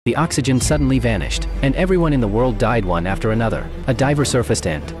the oxygen suddenly vanished, and everyone in the world died one after another. A diver surfaced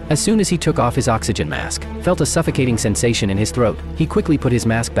and, as soon as he took off his oxygen mask, felt a suffocating sensation in his throat. He quickly put his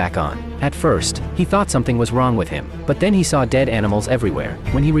mask back on. At first, he thought something was wrong with him, but then he saw dead animals everywhere.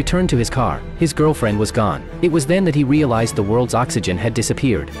 When he returned to his car, his girlfriend was gone. It was then that he realized the world's oxygen had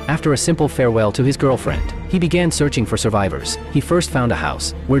disappeared. After a simple farewell to his girlfriend, he began searching for survivors. He first found a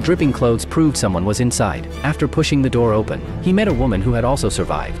house, where dripping clothes proved someone was inside. After pushing the door open, he met a woman who had also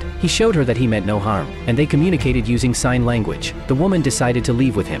survived. He showed her that he meant no harm, and they communicated using sign language. The woman decided to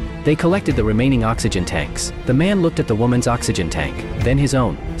leave with him. They collected the remaining oxygen tanks. The man looked at the woman's oxygen tank, then his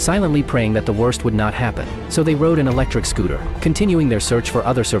own, silently praying that the worst would not happen. So they rode an electric scooter, continuing their search for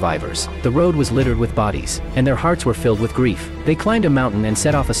other survivors. The road was littered with bodies, and their hearts were filled with grief. They climbed a mountain and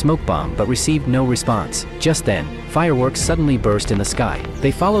set off a smoke bomb but received no response. Just then, fireworks suddenly burst in the sky.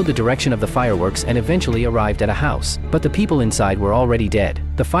 They followed the direction of the fireworks and eventually arrived at a house, but the people inside were already dead.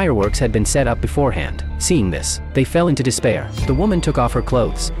 The fireworks had been set up beforehand. Seeing this, they fell into despair. The woman took off her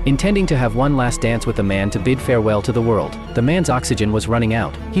clothes, intending to have one last dance with the man to bid farewell to the world. The man's oxygen was running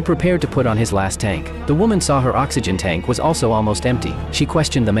out. He prepared to put on his last tank. The woman saw her oxygen tank was also almost empty. She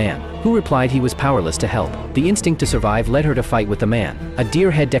questioned the man, who replied he was powerless to help. The instinct to survive led her to fight with the man. A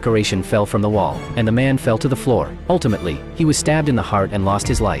deer head decoration fell from the wall, and the man fell to the floor. Ultimately, he was stabbed in the heart and lost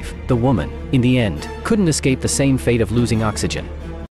his life. The woman, in the end, couldn't escape the same fate of losing oxygen.